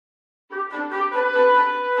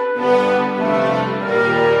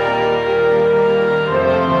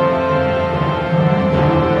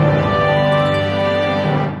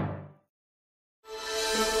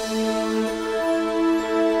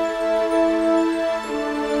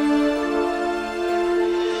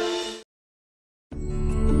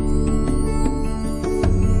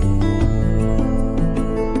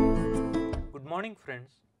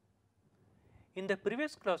the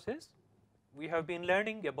previous classes, we have been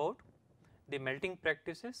learning about the melting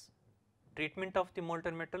practices, treatment of the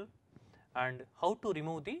molten metal, and how to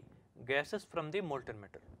remove the gases from the molten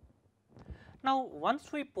metal. Now,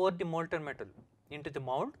 once we pour the molten metal into the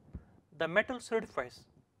mold, the metal solidifies.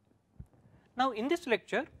 Now, in this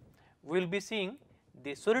lecture, we will be seeing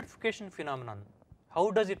the solidification phenomenon,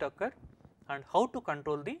 how does it occur and how to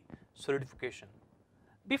control the solidification.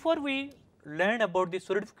 Before we learn about the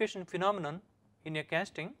solidification phenomenon in a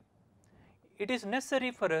casting, it is necessary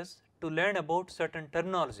for us to learn about certain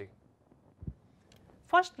terminology.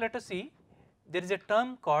 First, let us see, there is a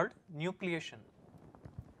term called nucleation.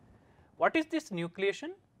 What is this nucleation?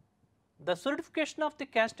 The solidification of the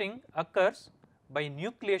casting occurs by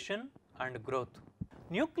nucleation and growth.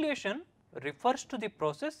 Nucleation refers to the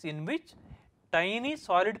process in which tiny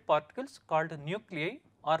solid particles called nuclei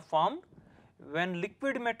are formed when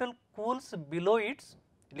liquid metal cools below its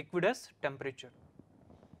liquidus temperature.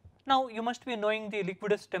 Now, you must be knowing the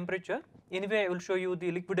liquidus temperature. Anyway, I will show you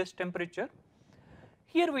the liquidus temperature.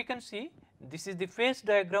 Here we can see this is the phase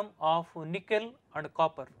diagram of nickel and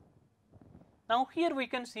copper. Now, here we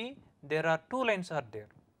can see there are two lines are there,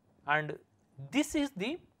 and this is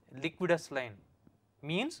the liquidus line,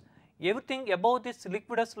 means everything above this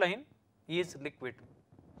liquidus line is liquid.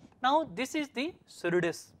 Now, this is the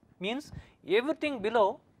solidus, means everything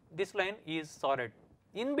below this line is solid.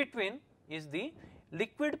 In between is the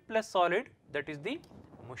liquid plus solid, that is the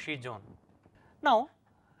mushy zone. Now,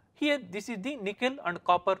 here this is the nickel and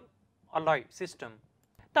copper alloy system.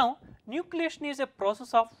 Now, nucleation is a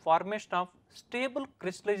process of formation of stable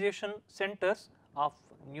crystallization centers of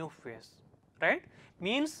new phase, right,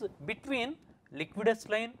 means between liquidus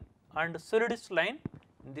line and solidus line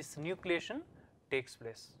this nucleation takes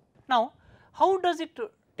place. Now, how does it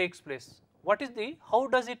takes place? What is the, how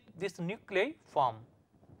does it this nuclei form?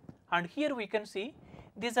 And here we can see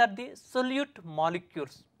these are the solute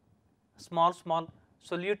molecules, small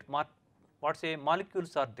solute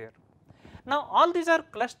molecules are there. Now, all these are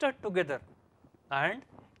clustered together and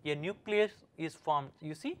a nucleus is formed.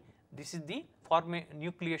 You see, this is the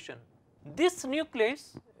nucleation. This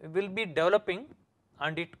nucleus will be developing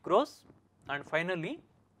and it grows and finally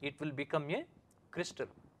it will become a crystal.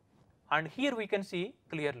 And here we can see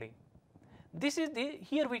clearly, this is the,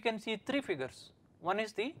 here we can see three figures. One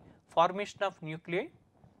is the formation of nuclei,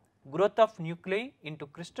 growth of nuclei into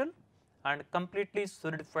crystal and completely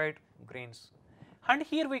solidified grains. And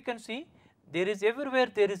here we can see there is everywhere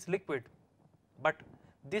there is liquid, but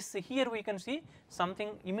this here we can see something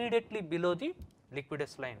immediately below the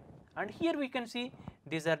liquidus line, and here we can see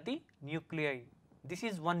these are the nuclei. This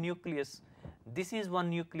is one nucleus, this is one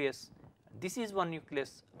nucleus, this is one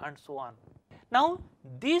nucleus, and so on. Now,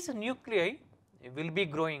 these nuclei will be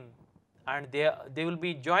growing and they will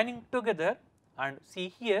be joining together, and see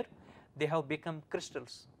here they have become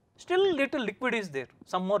crystals. Still little liquid is there,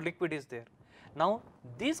 some more liquid is there. Now,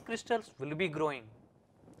 these crystals will be growing,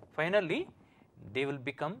 finally they will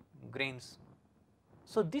become grains.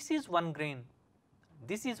 So, this is one grain,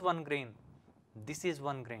 this is one grain, this is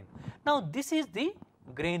one grain. Now, this is the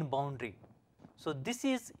grain boundary. So, this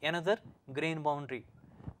is another grain boundary.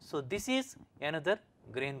 So, this is another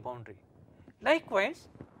grain boundary. Likewise,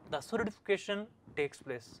 the solidification takes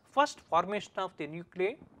place. First, formation of the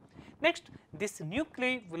nuclei. Next, this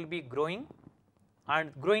nuclei will be growing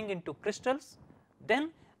and growing into crystals.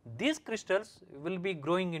 Then, these crystals will be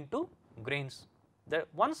growing into grains.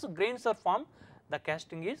 Once grains are formed, the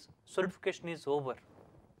casting is, solidification is over.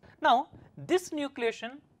 Now, this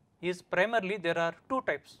nucleation is primarily, there are two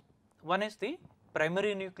types. One is the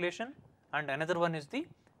primary nucleation and another one is the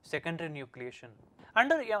secondary nucleation.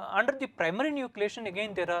 Under the primary nucleation,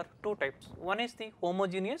 again there are two types. One is the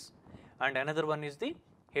homogeneous and another one is the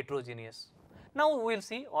heterogeneous. Now, we will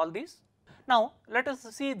see all these. Now, let us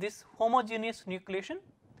see this homogeneous nucleation.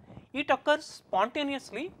 It occurs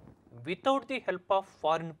spontaneously without the help of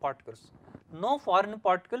foreign particles. No foreign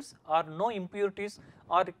particles or no impurities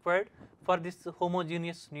are required for this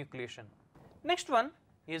homogeneous nucleation. Next one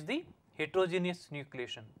is the heterogeneous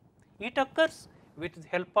nucleation. It occurs with the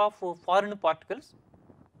help of foreign particles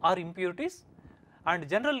or impurities, and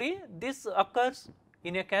generally this occurs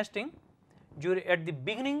in a casting at the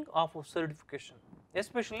beginning of solidification,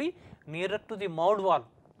 especially nearer to the mold wall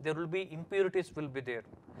there will be impurities will be there.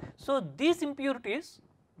 So, these impurities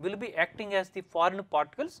will be acting as the foreign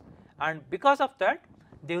particles, and because of that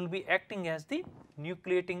they will be acting as the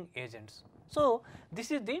nucleating agents. So,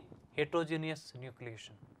 this is the heterogeneous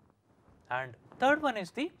nucleation. And third one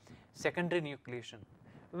is the secondary nucleation.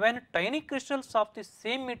 When tiny crystals of the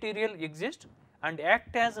same material exist and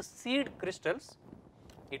act as seed crystals,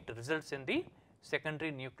 it results in the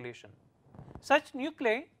secondary nucleation. Such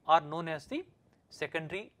nuclei are known as the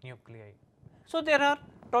secondary nuclei. So, there are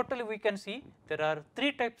totally we can see there are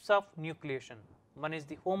 3 types of nucleation. One is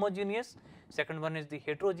the homogeneous, second one is the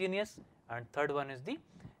heterogeneous, and third one is the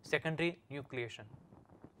secondary nucleation.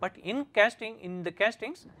 But in the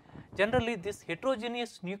castings generally this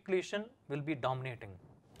heterogeneous nucleation will be dominating.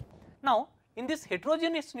 Now, in this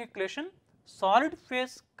heterogeneous nucleation, solid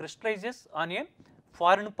phase crystallizes on a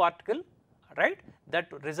foreign particle, right,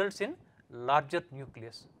 that results in larger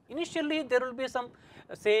nucleus. Initially there will be some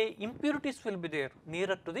say impurities will be there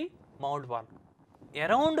nearer to the mold wall.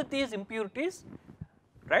 Around these impurities,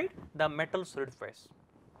 right, the metal solidifies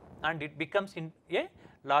and it becomes in a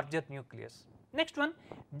larger nucleus. Next one,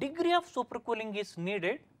 degree of supercooling is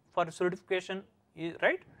needed for solidification,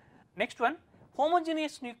 right. Next one,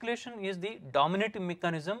 homogeneous nucleation is the dominating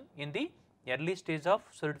mechanism in the early stage of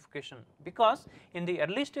solidification, because in the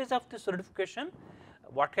early stage of the solidification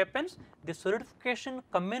what happens, the solidification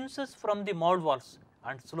commences from the mold walls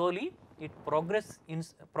and slowly it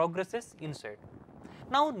progresses inside.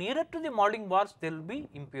 Now, nearer to the molding walls there will be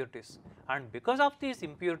impurities, and because of these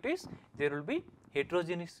impurities there will be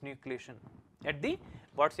heterogeneous nucleation at the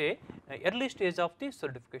early stage of the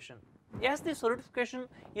solidification. As the solidification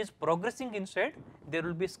is progressing inside, there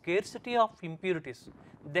will be scarcity of impurities,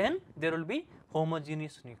 then there will be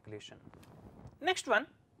homogeneous nucleation. Next one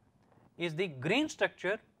is the grain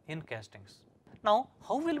structure in castings. Now,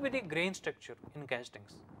 how will be the grain structure in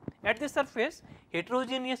castings? At the surface,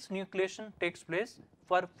 heterogeneous nucleation takes place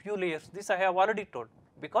for few layers. This I have already told,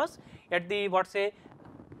 because at the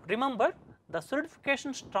remember the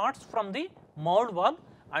solidification starts from the mold wall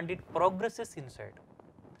and it progresses inside.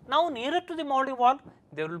 Now, nearer to the mold wall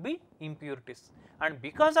there will be impurities, and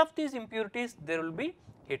because of these impurities there will be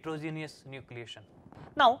heterogeneous nucleation.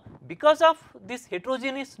 Now, because of this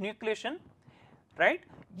heterogeneous nucleation, right,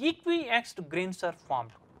 equiaxed grains are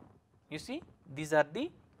formed. You see, these are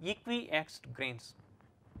the equiaxed grains.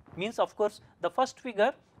 Means of course, the first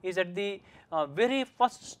figure is at the very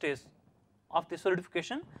first stage of the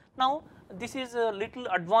solidification. Now, this is a little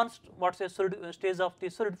advanced stage of the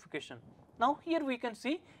solidification. Now, here we can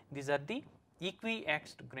see these are the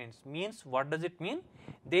equiaxed grains. Means what does it mean?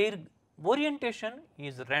 Their orientation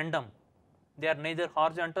is random. They are neither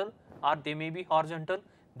horizontal, or they may be horizontal,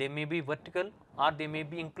 they may be vertical, or they may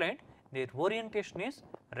be inclined. Their orientation is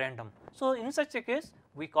random. So, in such a case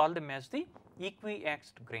we call them as the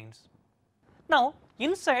equiaxed grains. Now,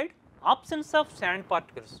 inside, absence of sand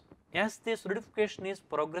particles. As the solidification is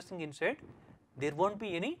progressing inside, there will not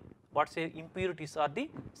be any impurities or the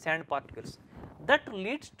sand particles. That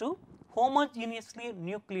leads to homogeneously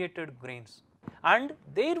nucleated grains, and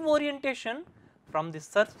their orientation from the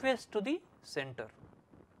surface to the center.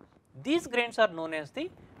 These grains are known as the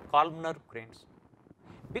columnar grains.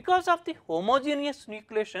 Because of the homogeneous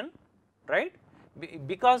nucleation, right,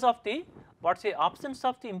 because of the absence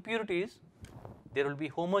of the impurities, there will be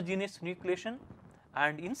homogeneous nucleation,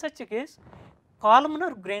 and in such a case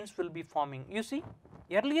columnar grains will be forming. You see,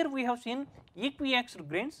 earlier we have seen equiaxed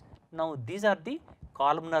grains, now these are the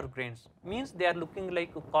columnar grains, means they are looking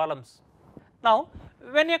like columns. Now,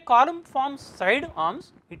 when a column forms side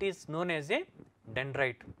arms, it is known as a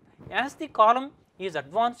dendrite. As the column is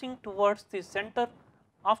advancing towards the center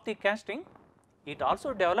of the casting, it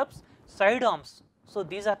also develops side arms. So,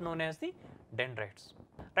 these are known as the dendrites,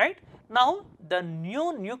 right. Now, the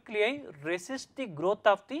new nuclei resist the growth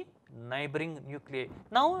of the neighboring nuclei.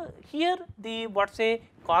 Now, here the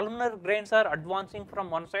columnar grains are advancing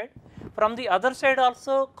from one side, from the other side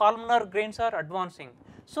also columnar grains are advancing.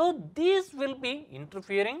 So, these will be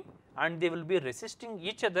interfering and they will be resisting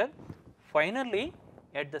each other. Finally,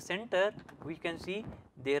 at the center we can see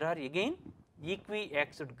there are again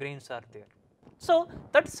equiaxed grains are there. So,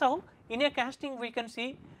 that is how in a casting we can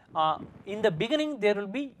see in the beginning there will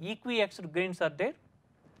be equiaxed grains are there.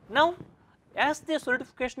 Now, as the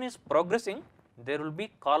solidification is progressing, there will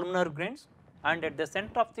be columnar grains, and at the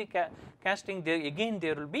center of the casting there again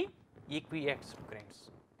there will be equiaxed grains.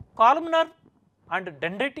 Columnar and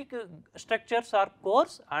dendritic structures are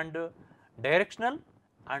coarse and directional,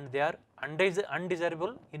 and they are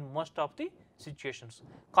undesirable in most of the situations.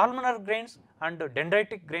 Columnar grains and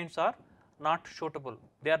dendritic grains are not suitable,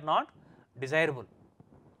 they are not desirable.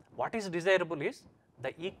 What is desirable is the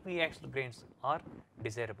equiaxed grains are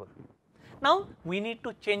desirable. Now, we need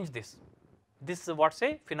to change this. This is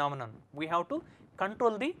phenomenon. We have to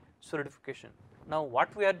control the solidification. Now,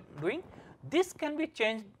 what we are doing? This can be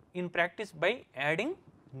changed in practice by adding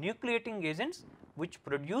nucleating agents which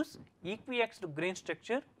produce equiaxed grain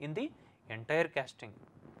structure in the entire casting.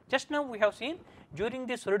 Just now we have seen during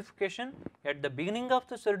the solidification, at the beginning of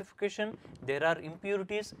the solidification there are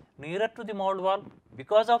impurities nearer to the mold wall.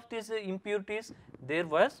 Because of these impurities there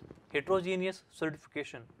was heterogeneous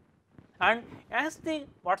solidification, and as the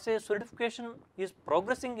solidification is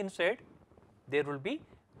progressing inside, there will be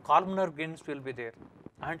columnar grains will be there,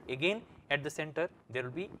 and again at the center there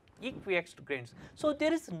will be equiaxed grains. So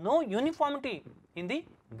there is no uniformity in the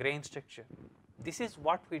grain structure. This is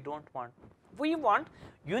what we do not want. We want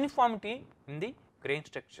uniformity in the grain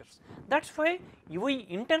structures. That is why we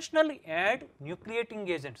intentionally add nucleating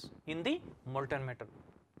agents in the molten metal,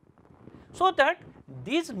 so that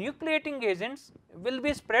these nucleating agents will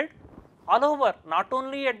be spread all over, not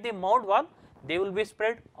only at the mold wall, they will be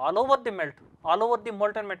spread all over the melt, all over the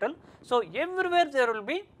molten metal. So everywhere there will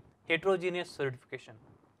be heterogeneous solidification.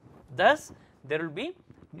 Thus there will be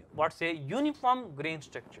uniform grain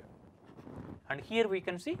structure, and here we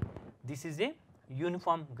can see this is a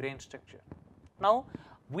uniform grain structure. Now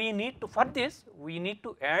we need to, for this we need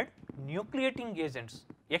to add nucleating agents,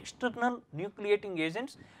 external nucleating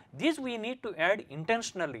agents. These we need to add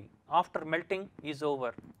intentionally after melting is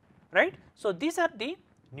over, right. So these are the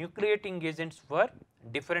nucleating agents for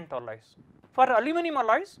different alloys. For aluminum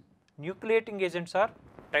alloys, nucleating agents are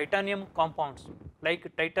titanium compounds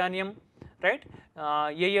like titanium, right,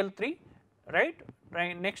 Al3, right.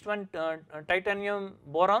 Next one titanium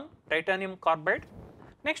boron, titanium carbide.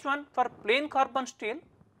 Next one, for plain carbon steel,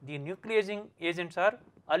 the nucleating agents are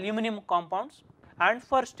aluminum compounds, and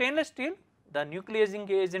for stainless steel the nucleating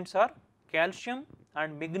agents are calcium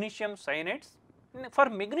and magnesium cyanates. For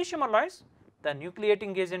magnesium alloys, the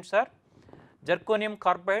nucleating agents are zirconium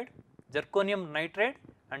carbide, zirconium nitride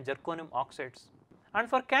and zirconium oxides, and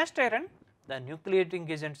for cast iron the nucleating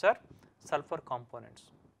agents are sulfur components.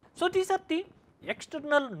 So these are the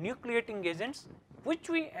external nucleating agents which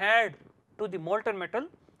we add to the molten metal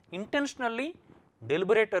intentionally,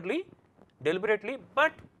 deliberately,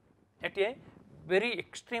 but at a very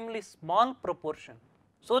extremely small proportion,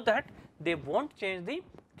 so that they will not change the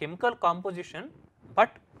chemical composition, but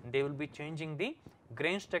they will be changing the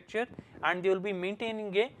grain structure and they will be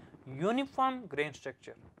maintaining a uniform grain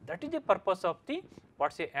structure. That is the purpose of the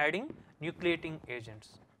adding nucleating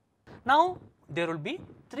agents. Now there will be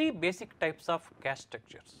three basic types of cast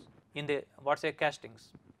structures in the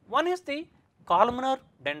castings. One is the columnar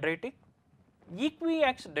dendritic,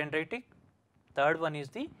 equiaxed dendritic, third one is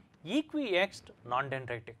the equiaxed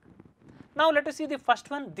non-dendritic. Now let us see the first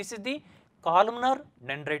one. This is the columnar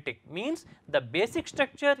dendritic, means the basic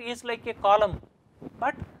structure is like a column,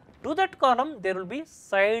 but to that column there will be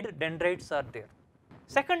side dendrites are there.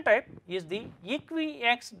 Second type is the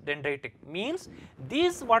equiaxed dendritic, means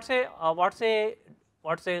these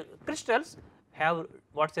crystals have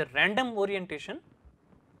random orientation.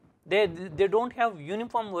 They do not have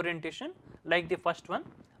uniform orientation like the first one,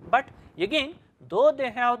 but again though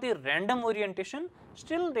they have the random orientation,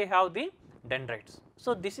 still they have the dendrites.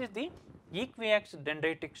 So this is the equiaxed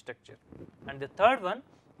dendritic structure. And the third one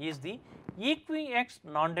is the equiaxed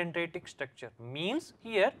non-dendritic structure, means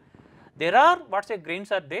here there are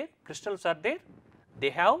grains are there, crystals are there, they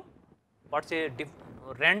have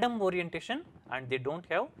random orientation and they do not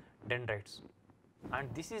have dendrites,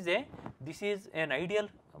 and this is an ideal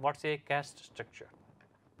cast structure.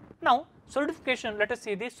 Now solidification, let us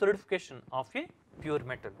see the solidification of a pure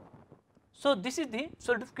metal. So this is the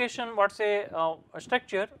solidification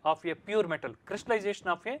structure of a pure metal, crystallization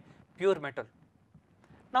of a pure metal.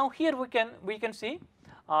 Now here we can see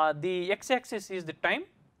the x-axis is the time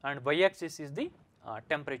and y-axis is the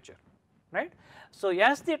temperature, right. So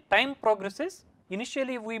as the time progresses,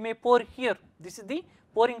 initially we may pour here, this is the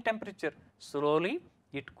pouring temperature, slowly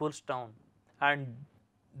it cools down, and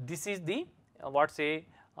this is the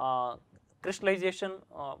crystallization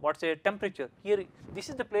temperature. Here this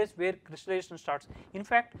is the place where crystallization starts. In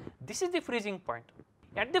fact this is the freezing point.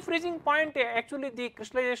 At the freezing point actually the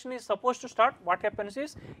crystallization is supposed to start. What happens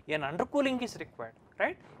is an undercooling is required,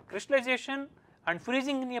 right. Crystallization and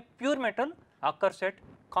freezing in a pure metal occurs at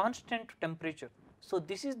constant temperature. So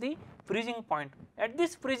this is the freezing point. At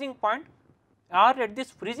this freezing point or at this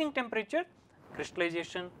freezing temperature,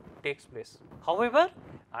 crystallization takes place. However,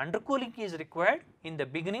 undercooling is required in the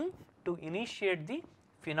beginning to initiate the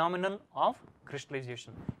phenomenon of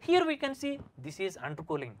crystallization. Here we can see this is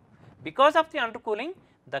undercooling. Because of the undercooling,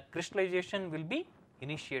 the crystallization will be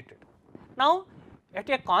initiated. Now at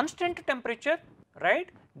a constant temperature, right,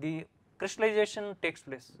 the crystallization takes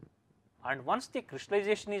place, and once the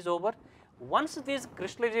crystallization is over, once this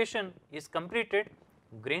crystallization is completed,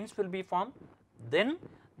 grains will be formed, then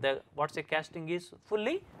the casting is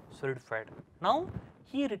fully solidified. Now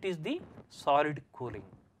here it is the solid cooling.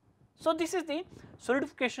 So, this is the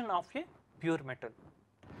solidification of a pure metal.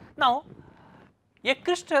 Now, a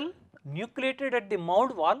crystal nucleated at the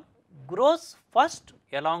mould wall grows first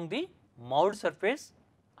along the mould surface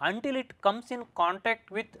until it comes in contact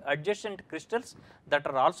with adjacent crystals that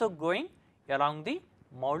are also growing along the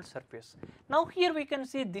mould surface. Now, here we can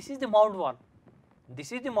see this is the mould wall,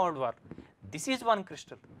 this is the mould wall, this is one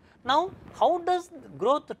crystal. Now, how does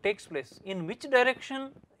growth takes place? In which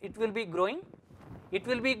direction it will be growing? It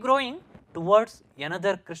will be growing towards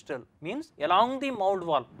another crystal, means along the mould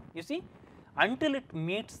wall, you see, until it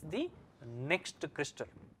meets the next crystal,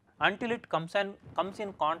 until it comes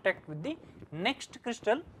in contact with the next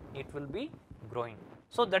crystal, it will be growing.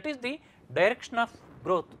 So, that is the direction of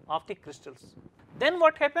growth of the crystals. Then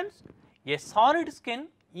what happens? A solid skin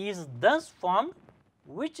is thus formed,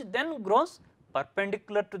 which then grows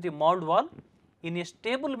perpendicular to the mould wall in a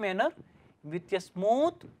stable manner with a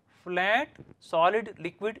smooth, flat, solid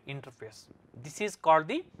liquid interface. This is called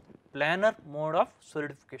the planar mode of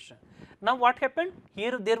solidification. Now, what happened?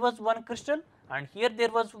 Here there was one crystal and here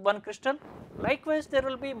there was one crystal. Likewise, there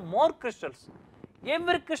will be more crystals.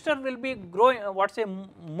 Every crystal will be growing,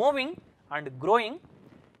 moving and growing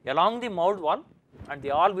along the mould wall, and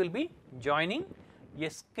they all will be joining. A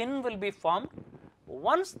skin will be formed.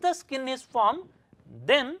 Once the skin is formed,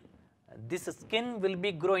 then this skin will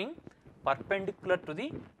be growing perpendicular to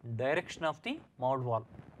the direction of the mould wall.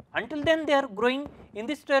 Until then, they are growing in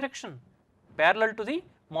this direction, parallel to the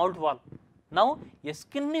mould wall. Now, a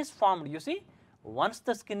skin is formed, you see, once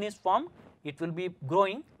the skin is formed, it will be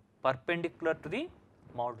growing perpendicular to the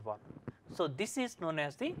mould wall. So, this is known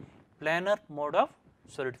as the planar mode of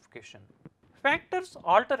solidification. Factors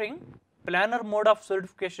altering planar mode of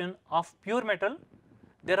solidification of pure metal,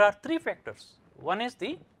 there are three factors. One is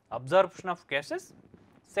the absorption of gases,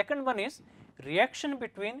 second one is reaction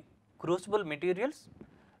between crucible materials,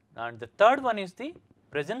 and the third one is the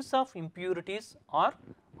presence of impurities or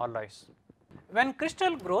alloys. When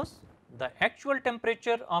crystal grows, the actual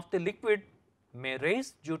temperature of the liquid may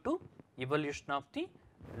rise due to evolution of the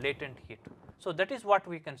latent heat. So, that is what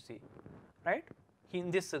we can see, right,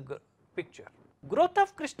 in this picture. Growth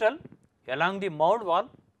of crystal along the mould wall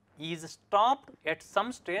is stopped at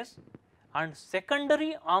some stage and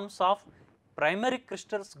secondary arms of primary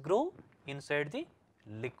crystals grow inside the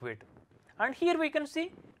liquid. And here we can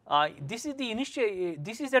see this is the initial,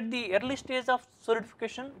 this is at the early stage of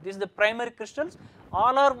solidification, this is the primary crystals,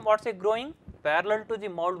 all are growing parallel to the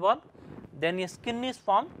mould wall, then a skin is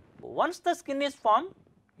formed. Once the skin is formed,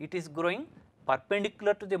 it is growing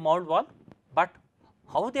perpendicular to the mould wall, but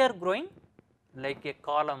how they are growing? Like a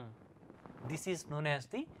column. This is known as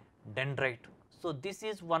the dendrite. So, this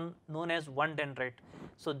is one known as one dendrite.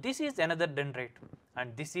 So, this is another dendrite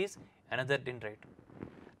and this is another dendrite.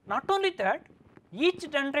 Not only that, each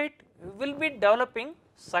dendrite will be developing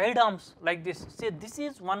side arms like this. Say this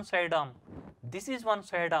is one side arm, this is one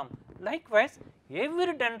side arm. Likewise,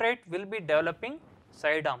 every dendrite will be developing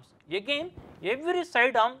side arms. Again, every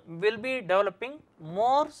side arm will be developing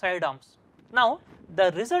more side arms. Now,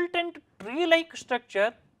 the resultant tree-like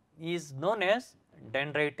structure is known as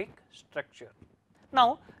dendritic structure.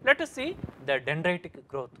 Now, let us see the dendritic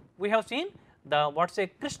growth. We have seen the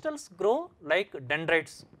crystals grow like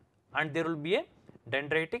dendrites and there will be a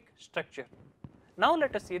dendritic structure. Now,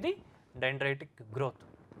 let us see the dendritic growth.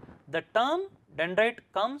 The term dendrite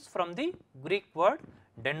comes from the Greek word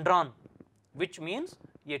dendron, which means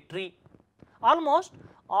a tree. Almost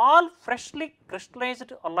all freshly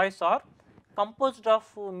crystallized alloys are composed of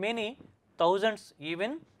many thousands,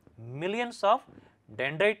 even millions of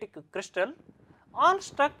dendritic crystal all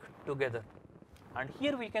stuck together. And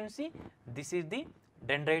here we can see this is the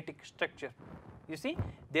dendritic structure. You see,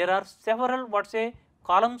 there are several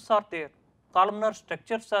columns are there, columnar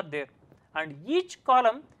structures are there, and each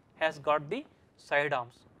column has got the side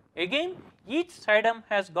arms. Again, each side arm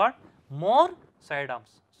has got more side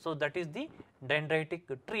arms. So, that is the dendritic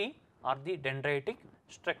tree or the dendritic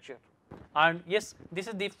structure. And yes, this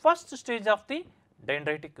is the first stage of the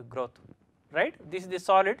dendritic growth, right. This is the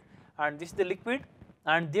solid and this is the liquid,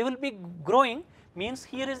 and they will be growing, means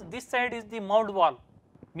here is this side is the mould wall,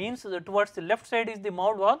 means towards the left side is the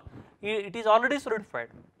mould wall, it is already solidified,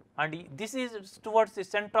 and this is towards the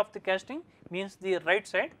center of the casting, means the right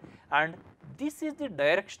side, and this is the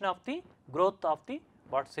direction of the growth of the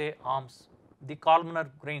arms, the columnar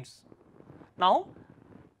grains. Now,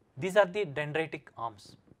 these are the dendritic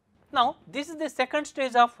arms. Now, this is the second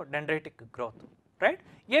stage of dendritic growth, right.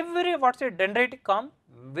 Every dendritic arm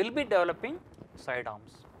will be developing side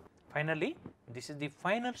arms. Finally, this is the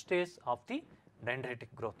final stage of the dendritic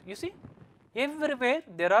growth. You see, everywhere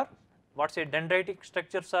there are what say dendritic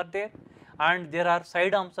structures are there, and there are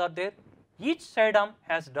side arms are there. Each side arm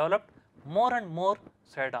has developed more and more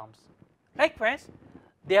side arms. Likewise,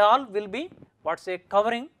 they all will be what say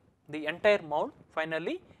covering the entire mold.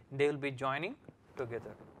 Finally, they will be joining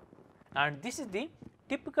together, and this is the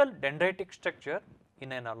typical dendritic structure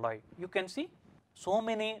in an alloy. You can see so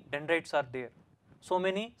many dendrites are there, so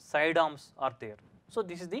many side arms are there. So,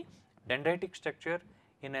 this is the dendritic structure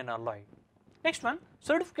in an alloy. Next one,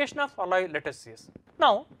 solidification of alloy lattices.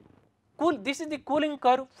 Now, this is the cooling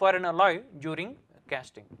curve for an alloy during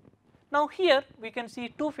casting. Now, here we can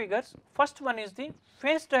see two figures. First one is the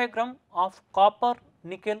phase diagram of copper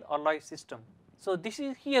nickel alloy system. So, this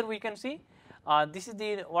is here we can see this is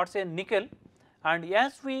the what say nickel, and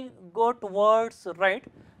as we go towards right,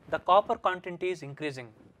 the copper content is increasing,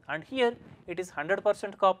 and here it is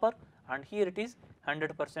 100% copper and here it is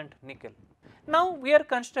 100% nickel. Now, we are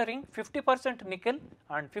considering 50% nickel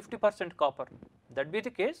and 50% copper. That be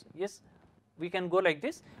the case, yes, we can go like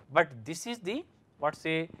this, but this is the what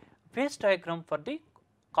say phase diagram for the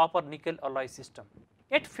copper nickel alloy system.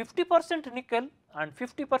 At 50% nickel and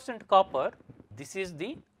 50% copper, this is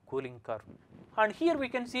the cooling curve, and here we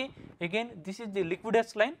can see again this is the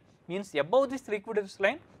liquidus line, means above this liquidus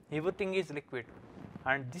line everything is liquid,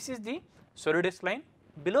 and this is the solidus line,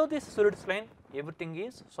 below this solidus line everything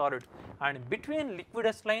is solid, and between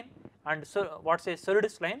liquidus line and what say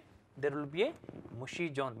solidus line there will be a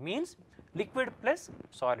mushy zone, means liquid plus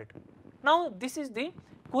solid. Now, this is the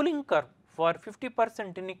cooling curve for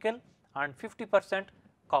 50% nickel and 50%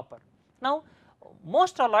 copper. Now,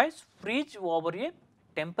 most alloys freeze over a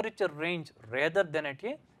temperature range rather than at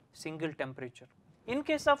a single temperature. In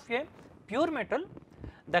case of a pure metal,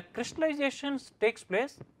 the crystallization takes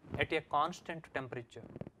place at a constant temperature,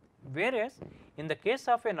 whereas in the case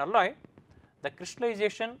of an alloy, the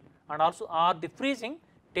crystallization and also or the freezing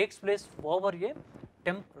takes place over a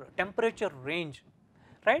temperature range,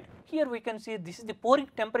 right. Here we can see this is the pouring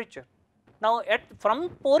temperature. Now, from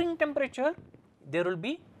pouring temperature there will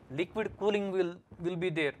be liquid cooling will be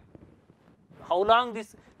there. How long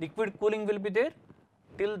this liquid cooling will be there?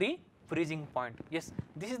 Till the freezing point. Yes,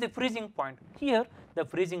 this is the freezing point. Here the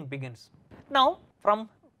freezing begins. Now, from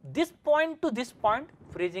this point to this point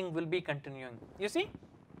freezing will be continuing. You see,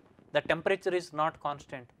 the temperature is not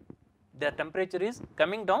constant. The temperature is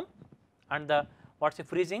coming down and the what's the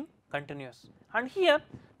freezing continues. And here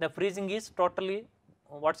the freezing is totally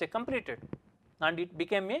what's a completed and it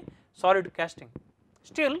became a solid casting.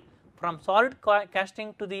 Still, from solid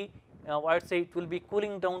casting to the what say it will be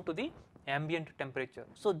cooling down to the ambient temperature.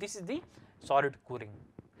 So, this is the solid cooling.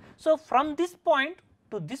 So, from this point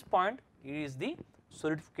to this point it is the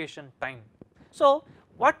solidification time. So,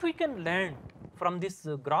 what we can learn from this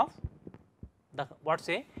graph, the what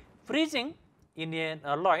say freezing in an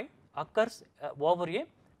alloy occurs over a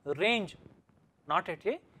range, not at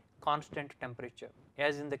a constant temperature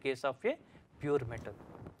as in the case of a pure metal.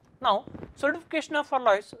 Now, solidification of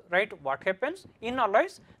alloys, right, what happens in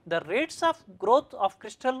alloys, the rates of growth of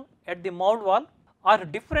crystal at the mold wall are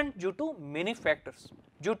different due to many factors,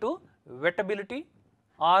 due to wettability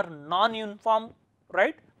or non-uniform,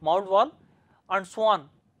 right, mold wall and so on,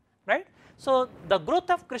 right. So, the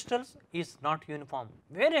growth of crystals is not uniform,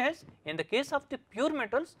 whereas in the case of the pure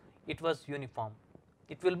metals it was uniform,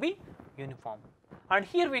 it will be uniform. And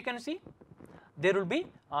here we can see there will be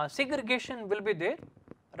segregation will be there,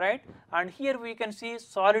 right, and here we can see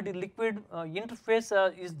solid liquid interface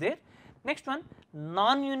is there. Next one,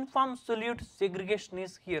 non-uniform solute segregation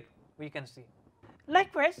is here we can see.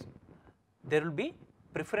 Likewise, there will be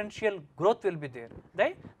preferential growth will be there,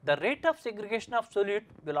 right. The rate of segregation of solute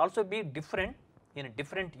will also be different in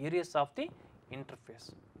different areas of the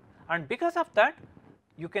interface, and because of that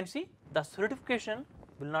you can see the solidification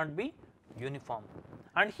will not be uniform,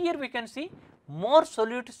 and here we can see more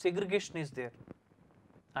solute segregation is there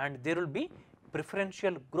and there will be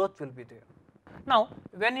preferential growth will be there. Now,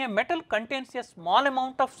 when a metal contains a small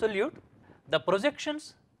amount of solute, the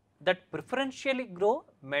projections that preferentially grow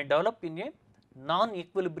may develop in a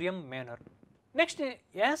non-equilibrium manner. Next,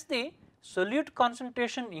 as the solute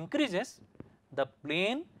concentration increases, the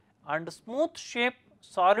plane and smooth shape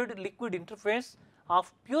solid liquid interface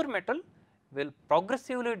of pure metal will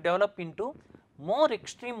progressively develop into more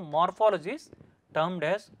extreme morphologies termed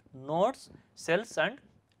as nodes, cells and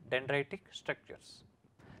dendritic structures.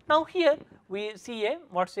 Now, here we see a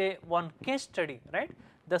what's a one case study, right.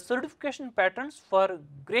 The solidification patterns for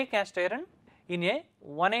grey cast iron in a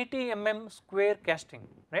 180 mm square casting,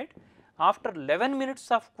 right. After 11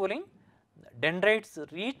 minutes of cooling, dendrites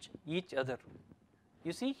reach each other.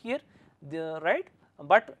 You see here the right,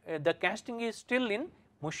 but the casting is still in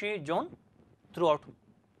mushy zone throughout.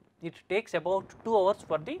 It takes about 2 hours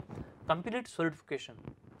for the complete solidification.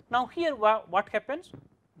 Now here what happens?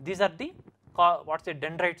 These are the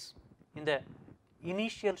dendrites in the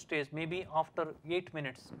initial stage, maybe after 8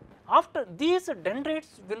 minutes. After these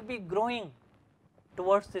dendrites will be growing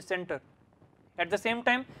towards the center. At the same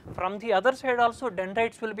time, from the other side also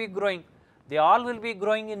dendrites will be growing. They all will be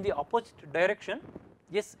growing in the opposite direction.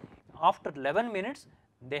 Yes, after 11 minutes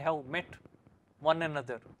they have met one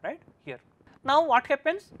another, right here. Now what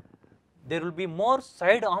happens? There will be more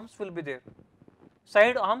side arms will be there.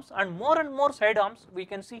 Side arms and more side arms we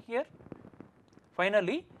can see here.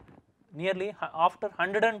 Finally, nearly after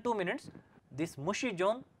 102 minutes, this mushy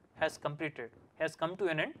zone has completed, has come to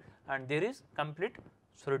an end, and there is complete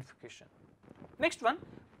solidification. Next one,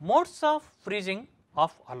 modes of freezing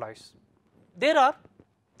of alloys. There are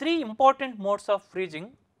 3 important modes of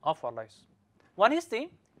freezing of alloys. One is the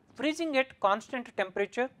freezing at constant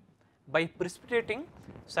temperature by precipitating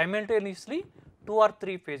simultaneously 2 or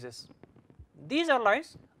 3 phases. These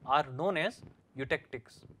alloys are known as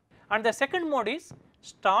eutectics. And the second mode is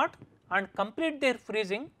start and complete their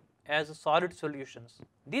freezing as solid solutions.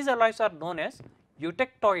 These alloys are known as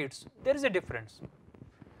eutectoids. There is a difference.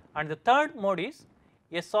 And the third mode is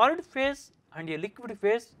a solid phase and a liquid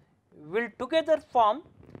phase will together form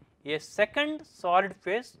a second solid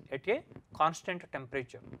phase at a constant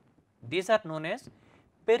temperature. These are known as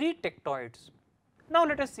peritectoids. Now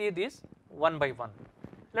let us see this one by one.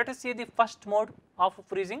 Let us see the first mode of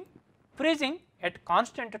freezing. Freezing at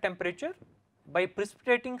constant temperature by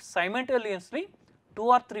precipitating simultaneously 2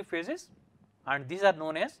 or 3 phases, and these are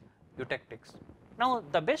known as eutectics. Now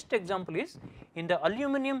the best example is in the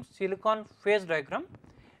aluminum silicon phase diagram,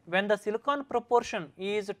 when the silicon proportion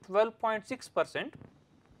is 12.6%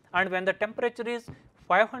 and when the temperature is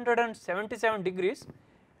 577 degrees,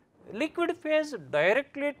 liquid phase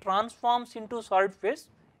directly transforms into solid phase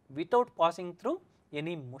without passing through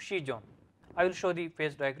any mushy zone. I will show the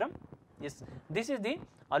phase diagram. Yes, this is the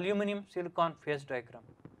aluminum silicon phase diagram,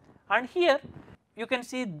 and here you can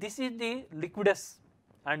see this is the liquidus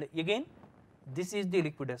and again this is the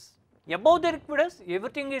liquidus. Above the liquidus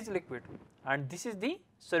everything is liquid and this is the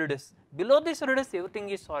solidus. Below the solidus everything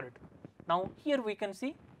is solid. Now here we can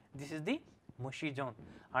see this is the mushy zone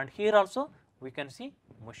and here also we can see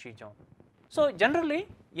mushy zone. So generally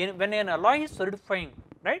when an alloy is solidifying,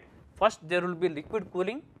 right, first there will be liquid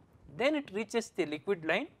cooling, then it reaches the liquid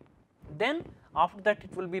line, then after that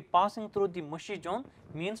it will be passing through the mushy zone,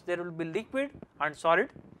 means there will be liquid and solid,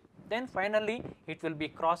 then finally it will be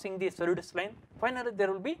crossing the solidus line, finally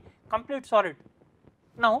there will be complete solid.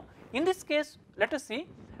 Now in this case let us see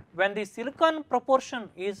when the silicon proportion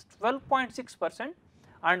is 12.6%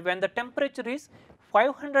 and when the temperature is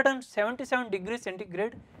 577 degrees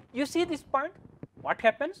centigrade, you see this point, what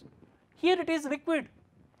happens? Here it is liquid,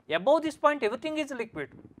 above this point everything is liquid.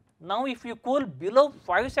 Now if you cool below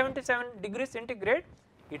 577 degrees centigrade,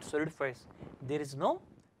 it solidifies, there is no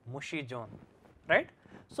mushy zone, right.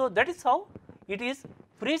 So that is how it is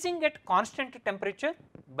freezing at constant temperature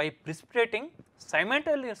by precipitating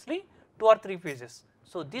simultaneously 2 or 3 phases.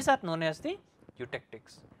 So these are known as the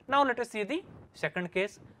eutectics. Now let us see the second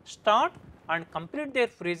case, start and complete their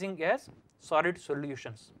freezing as solid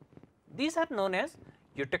solutions. These are known as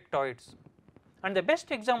eutectoids, and the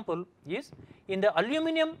best example is in the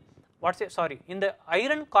aluminum in the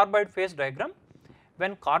iron carbide phase diagram,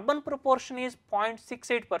 when carbon proportion is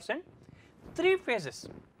 0.68%, 3 phases,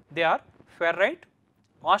 they are ferrite,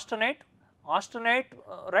 austenite,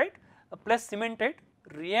 right, plus cementite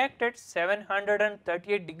react at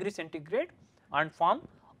 738 degrees centigrade and form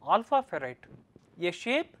alpha ferrite, a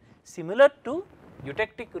shape similar to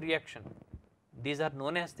eutectic reaction. These are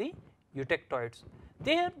known as the eutectoids.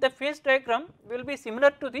 There the phase diagram will be similar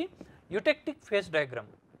to the eutectic phase diagram,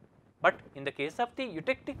 but in the case of the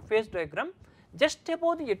eutectic phase diagram, just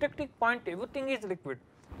above the eutectic point everything is liquid,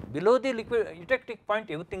 below the eutectic point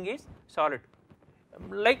everything is solid,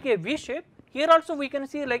 like a V shape. Here also we can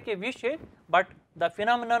see like a V shape, but the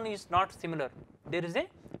phenomenon is not similar, there is a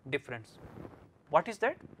difference. What is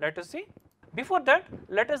that? Let us see. Before that,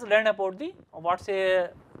 let us learn about the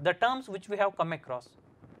the terms which we have come across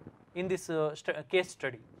in this case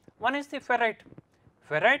study. One is the ferrite.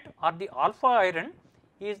 Ferrite or the alpha iron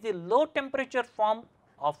is the low temperature form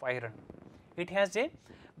of iron. It has a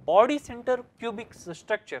body center cubic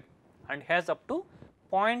structure and has up to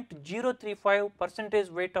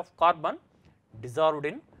 0.035% weight of carbon dissolved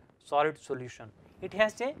in solid solution. It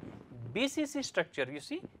has a BCC structure, you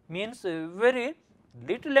see, means very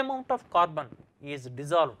little amount of carbon is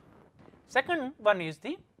dissolved. Second one is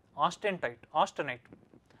the austenite.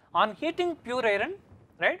 On heating pure iron,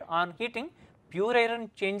 right. On heating, pure iron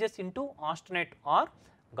changes into austenite or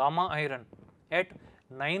gamma iron at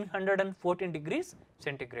 914 degrees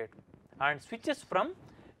centigrade and switches from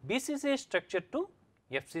BCC structure to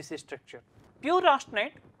FCC structure. Pure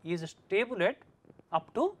austenite is stable at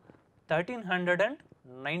up to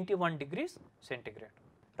 1391 degrees centigrade,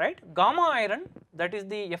 right. Gamma iron, that is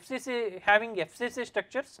the FCC, having FCC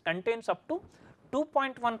structures, contains up to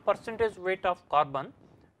 2.1% weight of carbon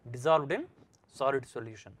dissolved in solid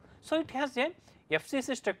solution. So, it has a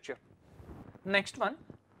FCC structure. Next one,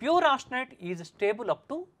 pure austenite is stable up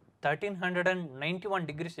to 1391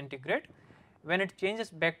 degrees centigrade when it changes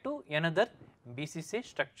back to another BCC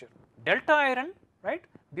structure. Delta iron, right,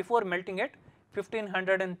 before melting at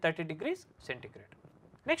 1530 degrees centigrade.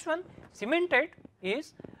 Next one, cementite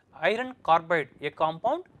is iron carbide, a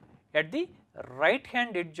compound at the right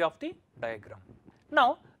hand edge of the diagram.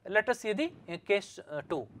 Now, let us see the case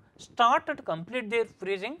 2. Start and complete their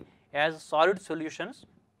freezing as solid solutions,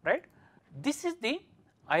 right. This is the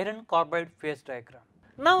iron carbide phase diagram.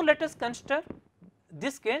 Now, let us consider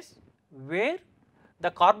this case where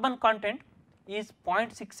the carbon content is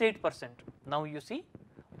 0.68%. Now, you see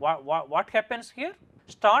what happens here?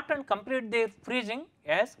 Start and complete their freezing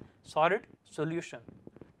as solid solution.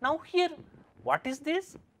 Now, here what is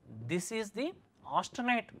this? This is the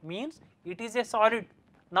austenite, means it is a solid.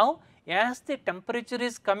 Now, as the temperature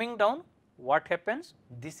is coming down, what happens?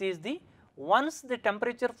 This is the, once the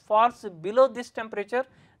temperature falls below this temperature,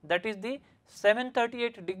 that is the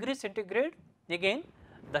 738 degrees centigrade, again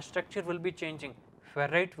the structure will be changing,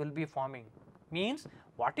 ferrite will be forming, means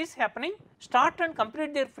what is happening? Start and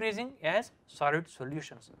complete their freezing as solid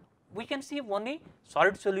solutions. We can see only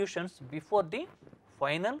solid solutions before the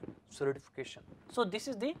final solidification. So, this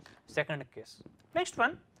is the second case. Next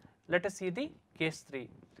one, let us see the case 3.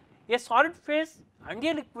 A solid phase and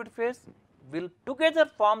a liquid phase will together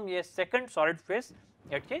form a second solid phase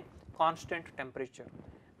at a constant temperature.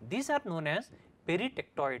 These are known as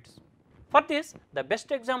peritectoids. For this, the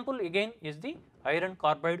best example again is the iron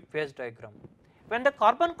carbide phase diagram. When the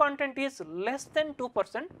carbon content is less than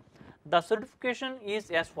 2%, the solidification is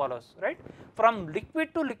as follows, right. From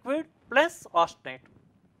liquid to liquid plus austenite,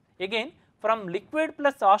 again from liquid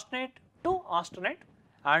plus austenite to austenite,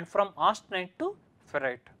 and from austenite to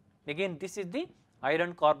ferrite. Again, this is the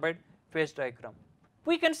iron carbide phase diagram.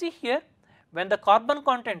 We can see here, when the carbon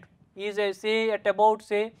content is say at about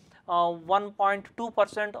say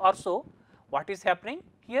 1.2% or so, what is happening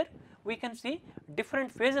here? We can see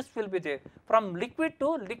different phases will be there, from liquid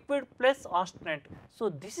to liquid plus austenite. So,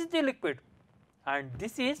 this is the liquid and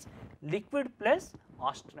this is liquid plus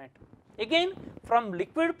austenite. Again, from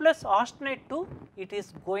liquid plus austenite to, it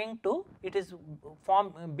is going to, it is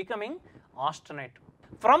becoming austenite.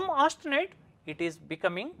 From austenite, it is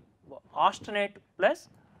becoming austenite plus,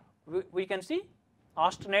 we can see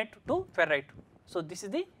austenite to ferrite. So, this is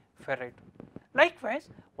the ferrite. Likewise,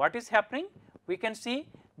 what is happening? We can see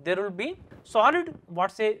there will be solid,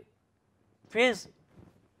 what say, phase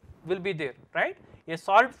will be there, right. A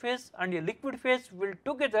solid phase and a liquid phase will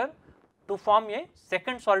together to form a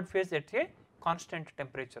second solid phase at a constant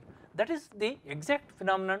temperature. That is the exact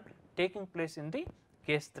phenomenon taking place in the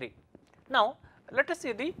case 3. Now, let us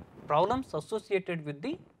see the problems associated with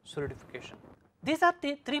the solidification. These are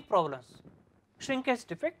the 3 problems: shrinkage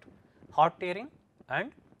defect, hot tearing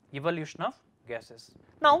and evolution of gases.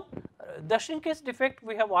 Now, the shrinkage defect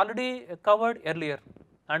we have already covered earlier,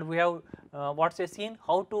 and we have seen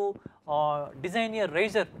how to design a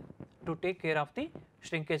razor to take care of the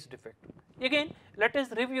shrinkage defect. Again, let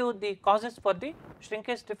us review the causes for the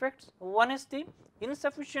shrinkage defects. One is the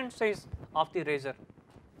insufficient size of the razor.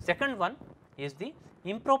 Second one is the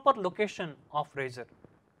improper location of razor.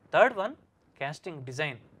 Third one, casting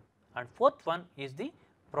design, and fourth one is the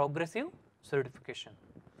progressive solidification.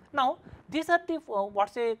 Now, these are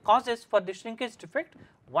the causes for the shrinkage defect.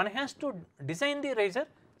 One has to design the razor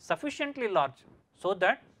sufficiently large so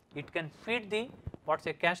that it can feed the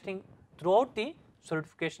casting throughout the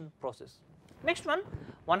solidification process. Next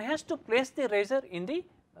one has to place the razor in the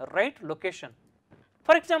right location.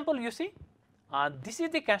 For example, you see this is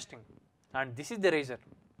the casting and this is the razor.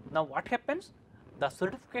 Now, what happens? The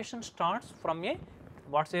solidification starts from a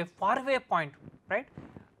faraway point, right,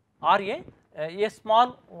 or a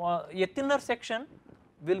small a thinner section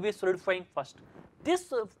will be solidifying first.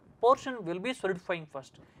 This portion will be solidifying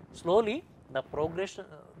first. Slowly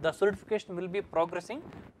the solidification will be progressing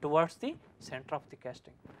towards the center of the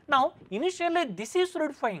casting. Now, initially this is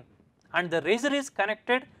solidifying and the razor is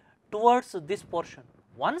connected towards this portion.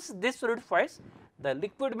 Once this solidifies, the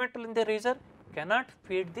liquid metal in the razor cannot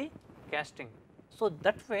feed the casting. So,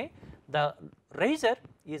 that way the riser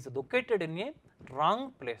is located in a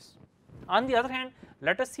wrong place. On the other hand,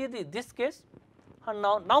 let us see this case, and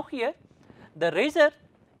now here the riser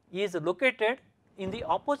is located in the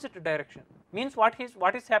opposite direction, means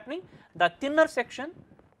what is happening, the thinner section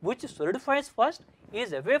which solidifies first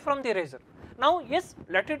is away from the riser. Now yes,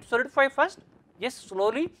 let it solidify first, yes,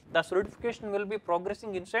 slowly the solidification will be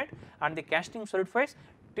progressing inside and the casting solidifies.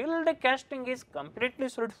 Till the casting is completely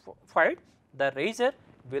solidified, the riser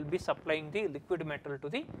will be supplying the liquid metal to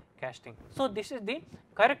the casting. So this is the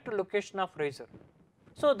correct location of riser.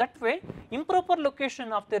 So that way improper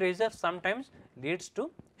location of the riser sometimes leads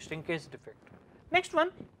to shrinkage defect. Next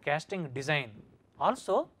one, casting design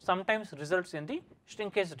also sometimes results in the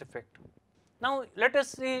shrinkage defect. Now let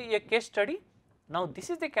us see a case study. Now this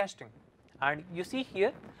is the casting and you see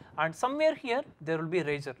here, and somewhere here there will be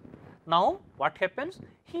riser. Now what happens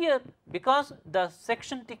here, because the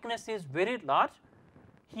section thickness is very large,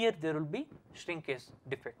 here there will be shrinkage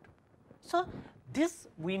defect. So this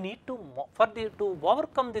we need to to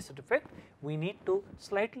overcome this defect, we need to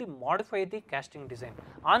slightly modify the casting design.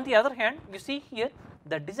 On the other hand, you see here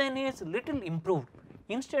the design is little improved.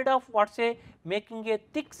 Instead of what say making a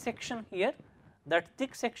thick section here, that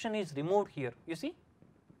thick section is removed here, you see.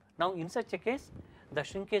 Now in such a case the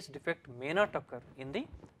shrinkage defect may not occur in the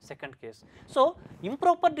second case. So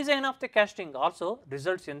improper design of the casting also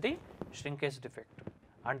results in the shrinkage defect.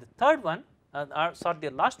 And the third one,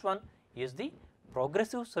 the last one is the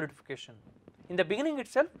progressive solidification. In the beginning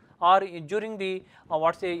itself or during the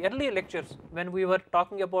early lectures, when we were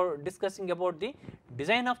discussing about the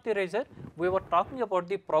design of the riser, we were talking about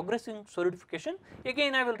the progressive solidification.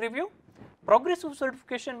 Again I will review. Progressive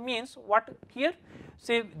solidification means what here,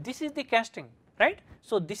 say this is the casting, right.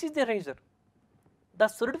 So this is the riser. The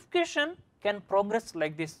solidification can progress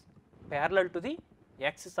like this parallel to the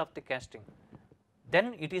axis of the casting,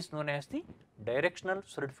 then it is known as the directional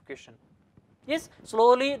solidification. Yes,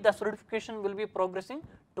 slowly the solidification will be progressing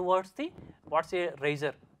towards the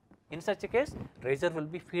riser. In such a case, riser will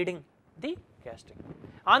be feeding the casting.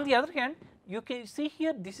 On the other hand, you can see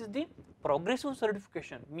here this is the progressive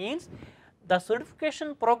solidification, means the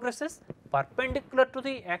solidification progresses perpendicular to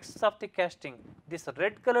the axis of the casting. This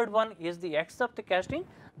red colored one is the axis of the casting,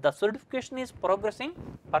 the solidification is progressing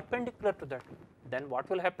perpendicular to that. Then what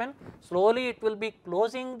will happen? Slowly it will be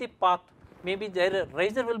closing the path, maybe the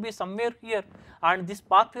riser will be somewhere here and this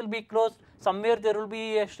path will be closed, somewhere there will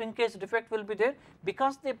be a shrinkage defect will be there,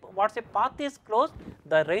 because the path is closed,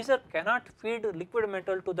 the riser cannot feed liquid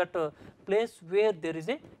metal to that place where there is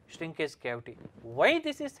a shrinkage cavity. Why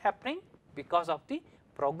this is happening? Because of the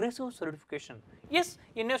progressive solidification. Yes,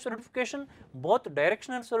 in a solidification both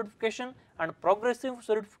directional solidification and progressive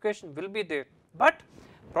solidification will be there, but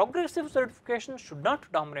progressive solidification should not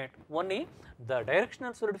dominate, only the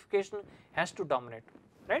directional solidification has to dominate,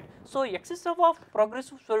 right. So excessive of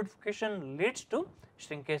progressive solidification leads to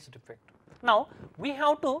shrinkage defect. Now we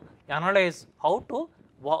have to analyze how to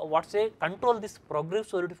control this progressive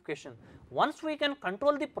solidification. Once we can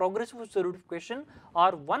control the progressive solidification,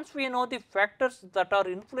 or once we know the factors that are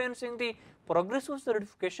influencing the progressive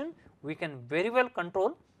solidification, we can very well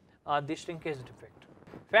control the shrinkage defect.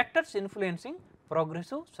 Factors influencing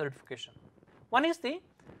progressive solidification. One is the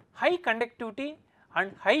high conductivity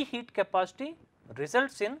and high heat capacity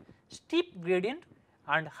results in steep gradient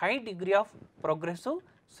and high degree of progressive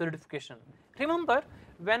solidification. Remember,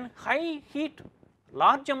 when high heat,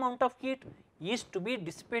 large amount of heat is to be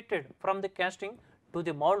dissipated from the casting to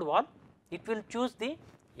the mold wall, it will choose the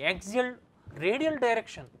axial radial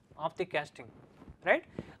direction of the casting, right,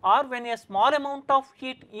 or when a small amount of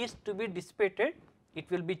heat is to be dissipated, it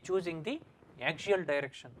will be choosing the axial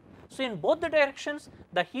direction. So in both the directions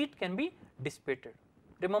the heat can be dissipated,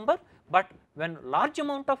 remember, but when large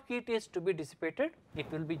amount of heat is to be dissipated, it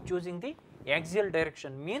will be choosing the axial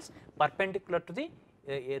direction, means perpendicular to the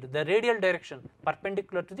radial direction,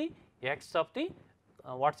 perpendicular to the axis of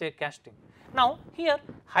the casting. Now here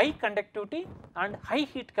high conductivity and high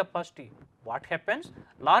heat capacity, what happens,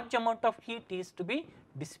 large amount of heat is to be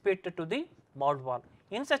dissipated to the mold wall.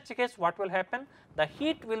 In such a case what will happen, the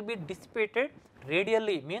heat will be dissipated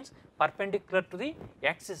radially, means perpendicular to the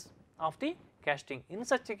axis of the casting. In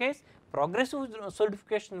such a case progressive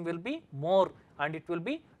solidification will be more and it will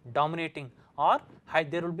be dominating, or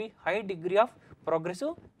there will be high degree of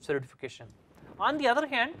progressive solidification. On the other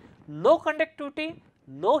hand, low conductivity,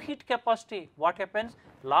 low heat capacity, what happens,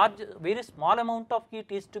 very small amount of heat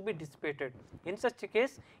is to be dissipated. In such a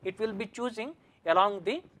case it will be choosing along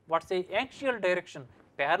the axial direction,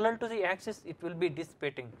 parallel to the axis it will be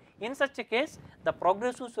dissipating. In such a case the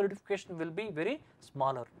progressive solidification will be very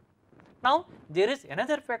smaller. Now there is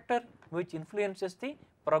another factor which influences the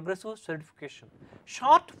progressive solidification.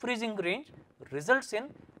 Short freezing range results in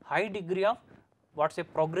high degree of what is a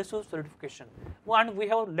progressive solidification, and we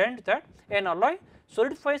have learned that an alloy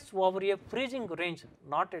solidifies over a freezing range,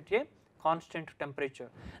 not at a constant temperature.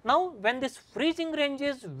 Now, when this freezing range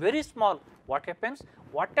is very small, what happens?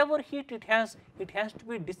 Whatever heat it has to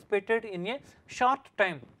be dissipated in a short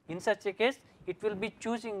time. In such a case, it will be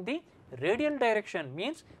choosing the radial direction,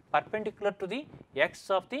 means perpendicular to the x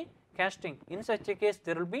of the casting. In such a case,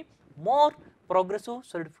 there will be more progressive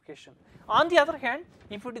solidification. On the other hand,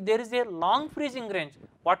 if there is a long freezing range,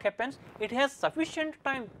 what happens? It has sufficient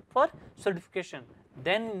time for solidification.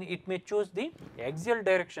 Then it may choose the axial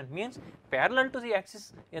direction, means parallel to the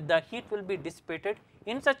axis the heat will be dissipated.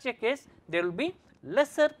 In such a case, there will be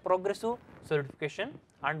lesser progressive solidification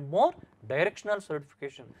and more directional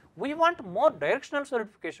solidification. We want more directional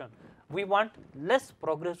solidification, we want less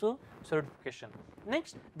progressive solidification.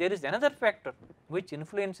 Next, there is another factor which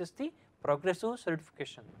influences the progressive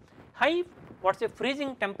solidification. High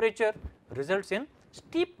freezing temperature results in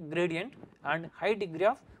steep gradient and high degree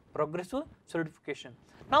of progressive solidification.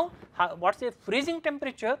 Now, what is a freezing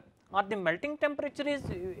temperature or the melting temperature is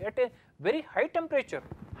at a very high temperature,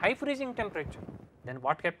 high freezing temperature. Then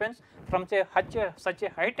what happens? From such a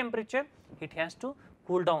high temperature, it has to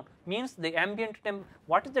cool down, means the ambient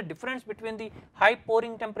what is the difference between the high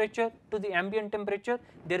pouring temperature to the ambient temperature?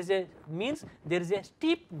 There is a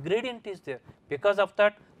steep gradient is there. Because of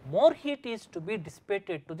that, more heat is to be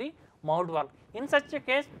dissipated to the mould wall. In such a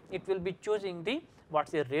case, it will be choosing the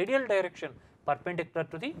radial direction perpendicular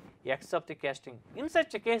to the x of the casting. In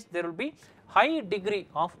such a case, there will be high degree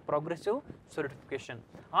of progressive solidification.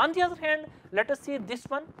 On the other hand, let us see this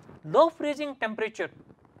one. Low freezing temperature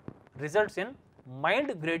results in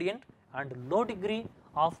mild gradient and low degree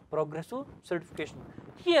of progressive solidification.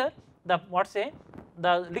 Here the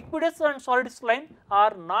liquidus and solidus line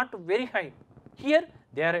are not very high. Here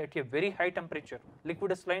they are at a very high temperature,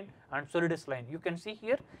 liquidus line and solidus line, you can see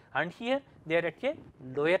here, and here they are at a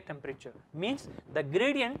lower temperature, means the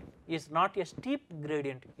gradient is not a steep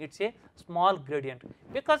gradient, it is a small gradient.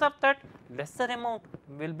 Because of that, lesser amount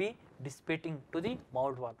will be dissipating to the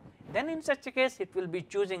mould wall. Then in such a case, it will be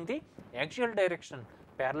choosing the axial direction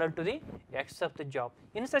parallel to the x of the job.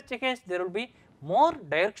 In such a case, there will be more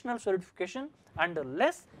directional solidification and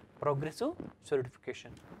less progressive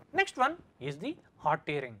solidification. Next one is the hot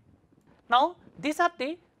tearing. Now, these are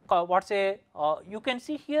the you can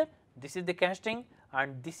see here, this is the casting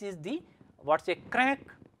and this is the crack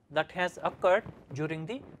that has occurred during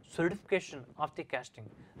the solidification of the casting,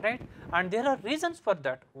 right? And there are reasons for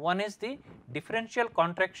that. One is the differential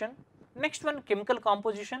contraction, next one chemical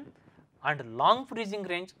composition, and long freezing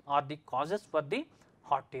range are the causes for the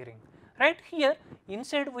hot tearing. Right here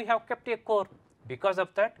inside we have kept a core, because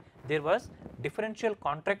of that there was differential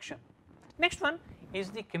contraction. Next one is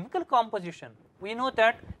the chemical composition. We know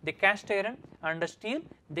that the cast iron and the steel,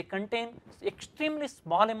 they contain extremely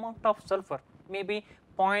small amount of sulfur, maybe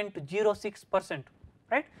 0.06%,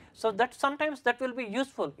 right? So that sometimes that will be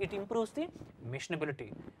useful, it improves the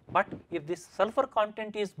machinability, but if this sulfur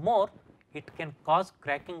content is more, it can cause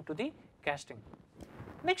cracking to the casting.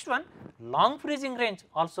 Next one, long freezing range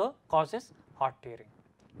also causes hot tearing.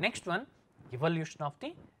 Next one, evolution of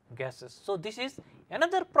the gases. So this is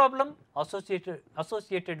another problem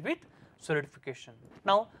associated with solidification.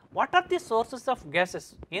 Now, what are the sources of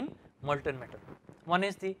gases in molten metal? One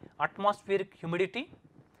is the atmospheric humidity,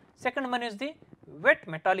 second one is the wet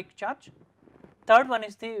metallic charge, third one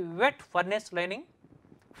is the wet furnace lining,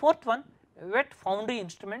 fourth one wet foundry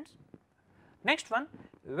instruments, next one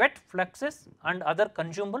wet fluxes and other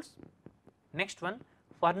consumables, next one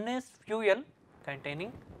furnace fuel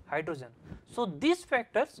containing hydrogen. So these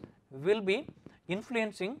factors will be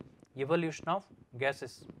influencing evolution of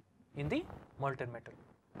gases in the molten metal.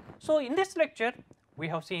 So in this lecture we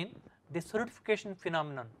have seen the solidification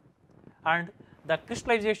phenomenon and the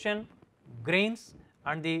crystallization, grains,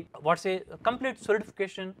 and the complete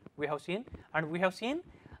solidification we have seen, and we have seen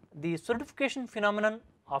the solidification phenomenon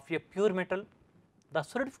of a pure metal, the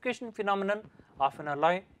solidification phenomenon of an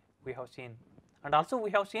alloy we have seen, and also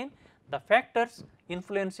we have seen the factors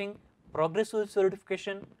influencing progressive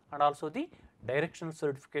solidification and also the directional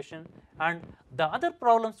solidification, and the other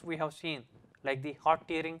problems we have seen like the hot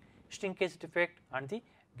tearing, shrinkage defect and the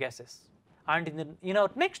gases. And in our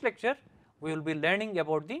next lecture we will be learning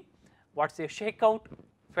about the shakeout,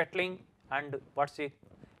 fettling and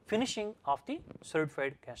finishing of the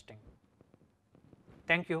solidified casting.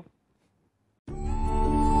 Thank you.